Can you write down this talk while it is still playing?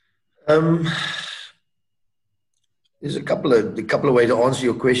Um, there's a couple of ways to answer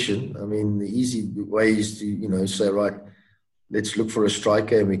your question. I mean, the easy way is to say, right, let's look for a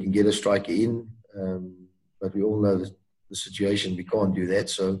striker and we can get a striker in. But we all know the situation. We can't do that.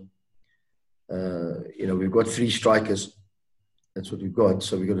 So we've got three strikers. That's what we've got.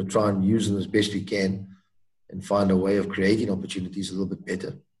 So we've got to try and use them as best we can and find a way of creating opportunities a little bit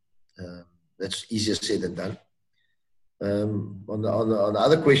better. That's easier said than done. On the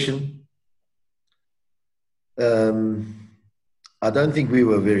other question, I don't think we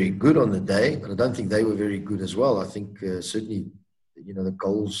were very good on the day, but I don't think they were very good as well. I think certainly, the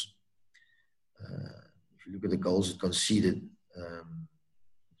goals, if you look at the goals it conceded,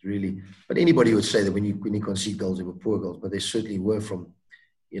 really, but anybody would say that when you concede goals, they were poor goals, but they certainly were from,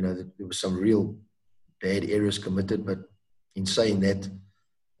 there were some real bad errors committed. But in saying that,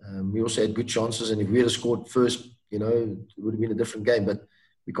 we also had good chances, and if we had scored first, it would have been a different game. But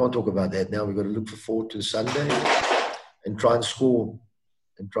we can't talk about that now. We've got to look forward to Sunday and try and score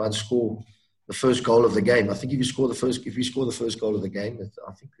the first goal of the game. I think if you score the first goal of the game,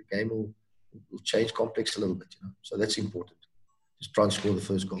 I think the game will change complex a little bit. So that's important. Just try and score the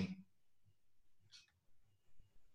first goal.